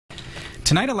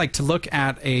tonight I'd like to look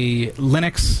at a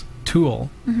Linux tool,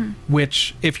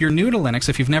 which, if you're new to Linux,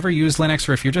 if you've never used Linux,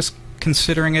 or if you're just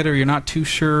considering it, or you're not too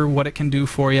sure what it can do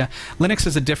for you, Linux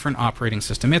is a different operating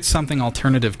system. It's something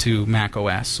alternative to Mac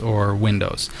OS or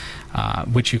Windows,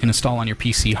 which you can install on your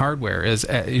PC hardware, is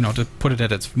to put it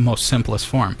at its most simplest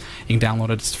form. You can download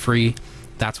it, it's free.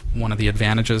 That's one of the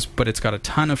advantages, but it's got a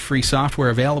ton of free software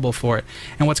available for it.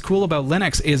 And what's cool about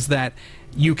Linux is that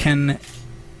you can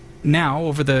now,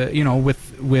 over the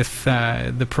with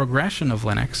the progression of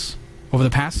Linux over the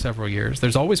past several years,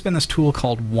 there's always been this tool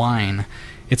called Wine.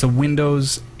 It's a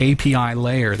Windows API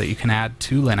layer that you can add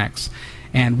to Linux.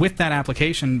 And with that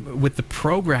application, with the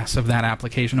progress of that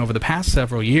application over the past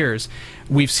several years,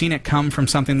 we've seen it come from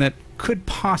something that could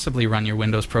possibly run your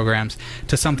Windows programs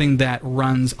to something that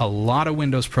runs a lot of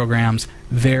Windows programs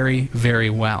very, very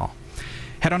well.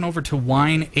 Head on over to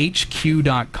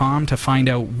winehq.com to find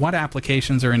out what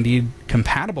applications are indeed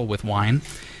compatible with Wine.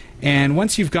 And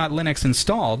once you've got Linux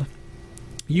installed,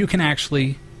 you can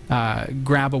actually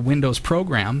grab a Windows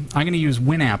program. I'm going to use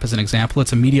Winamp as an example.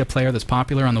 It's a media player that's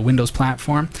popular on the Windows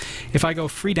platform. If I go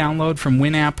free download from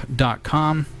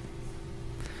winamp.com,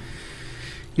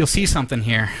 you'll see something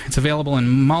here. It's available in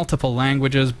multiple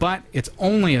languages, but it's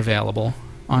only available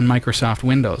on Microsoft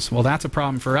Windows. Well, that's a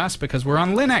problem for us because we're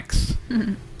on Linux.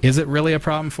 Is it really a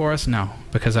problem for us? No,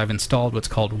 because I've installed what's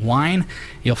called Wine.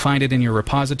 You'll find it in your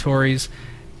repositories,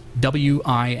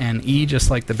 W-I-N-E, just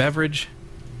like the beverage.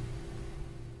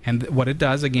 And what it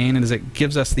does, again, is it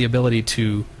gives us the ability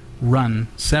to run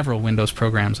several Windows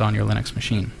programs on your Linux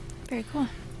machine. Very cool.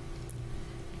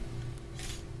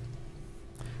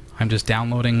 I'm just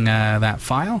downloading that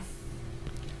file.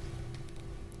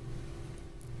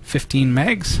 15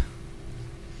 megs.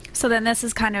 So then this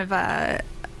is kind of a,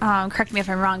 correct me if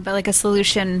I'm wrong, but like a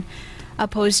solution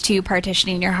opposed to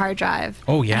partitioning your hard drive.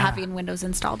 Oh, yeah. And having Windows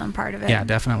installed on part of it. Yeah,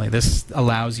 definitely. This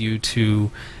allows you to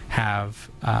have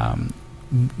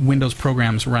Windows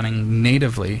programs running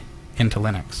natively into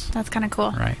Linux. That's kind of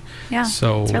cool. Right. Yeah,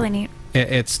 so it's really neat.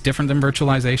 It's different than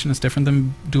virtualization. It's different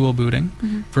than dual booting.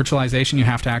 Virtualization, you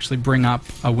have to actually bring up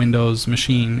a Windows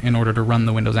machine in order to run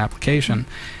the Windows application.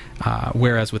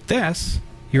 Whereas with this,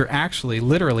 you're actually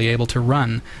literally able to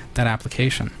run that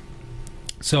application.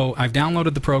 So I've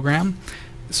downloaded the program,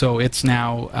 so it's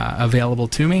now available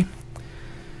to me.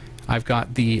 I've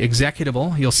got the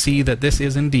executable. You'll see that this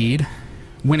is indeed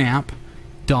winamp.exe.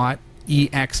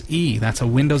 That's a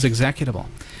Windows executable.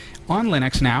 On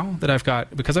Linux now,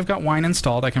 because I've got Wine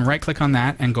installed, I can right-click on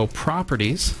that and go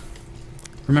Properties.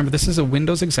 Remember, this is a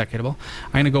Windows executable.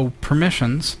 I'm going to go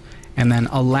Permissions, and then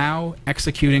Allow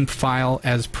Executing File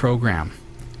as Program.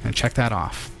 And check that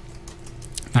off.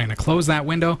 I'm going to close that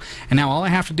window, and now all I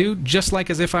have to do, just like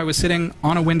as if I was sitting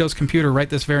on a Windows computer right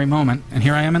this very moment, and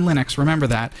here I am in Linux, remember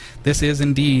that, this is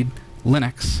indeed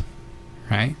Linux,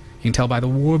 right? You can tell by the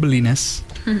warbliness.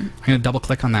 I'm going to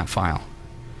double-click on that file.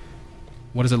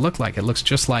 What does it look like? It looks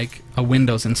just like a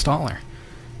Windows installer.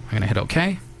 I'm going to hit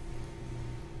OK.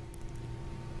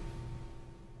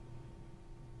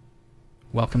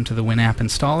 Welcome to the Winamp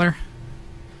installer.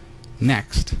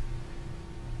 Next.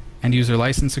 End user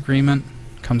license agreement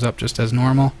comes up just as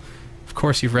normal. Of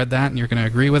course, you've read that and you're going to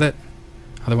agree with it.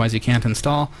 Otherwise, you can't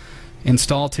install.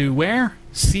 Install to where?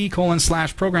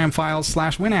 C:/program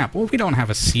files/Winamp. Well, we don't have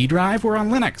a C drive. We're on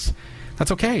Linux.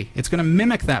 That's okay. It's going to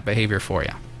mimic that behavior for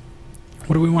you.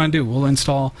 What do we want to do? We'll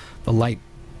install the light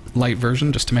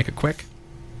version just to make it quick.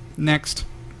 Next.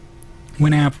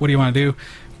 Winamp, what do you want to do?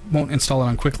 Won't install it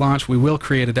on quick launch. We will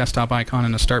create a desktop icon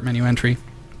and a start menu entry.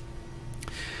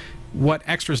 What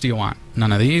extras do you want?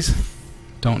 None of these.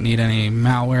 Don't need any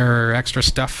malware or extra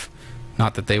stuff.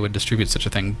 Not that they would distribute such a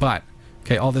thing, but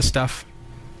okay, all this stuff,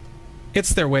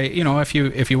 it's their way. You know, if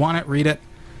you want it, read it,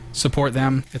 support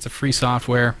them. It's a free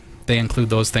software. They include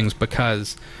those things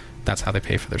because that's how they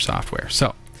pay for their software.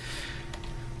 So,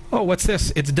 oh, what's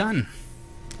this? It's done.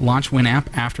 Launch Winamp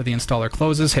after the installer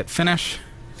closes. Hit Finish.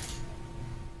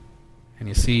 And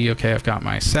you see, okay, I've got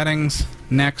my settings.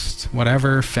 Next,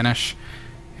 whatever, Finish.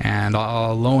 And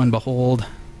lo and behold,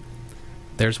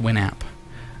 there's Winamp.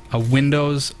 A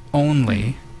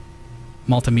Windows-only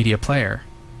multimedia player,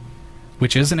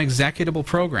 which is an executable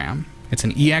program. It's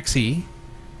an EXE,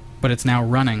 but it's now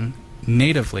running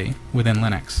natively within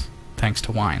Linux, thanks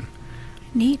to Wine.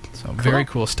 Neat. So cool. Very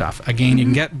cool stuff. Again, you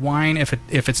can get Wine if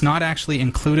it's not actually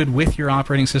included with your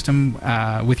operating system,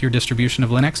 with your distribution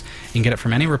of Linux. You can get it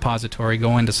from any repository.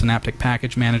 Go into Synaptic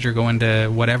Package Manager, go into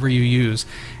whatever you use,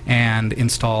 and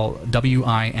install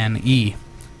WINE.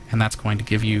 And that's going to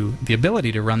give you the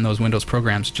ability to run those Windows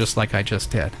programs just like I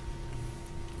just did.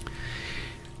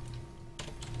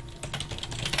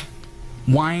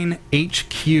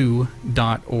 winehq.org.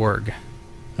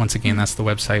 Once again, that's the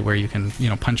website where you can,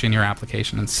 punch in your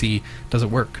application and see, does it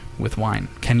work with Wine?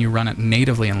 Can you run it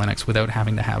natively in Linux without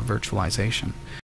having to have virtualization?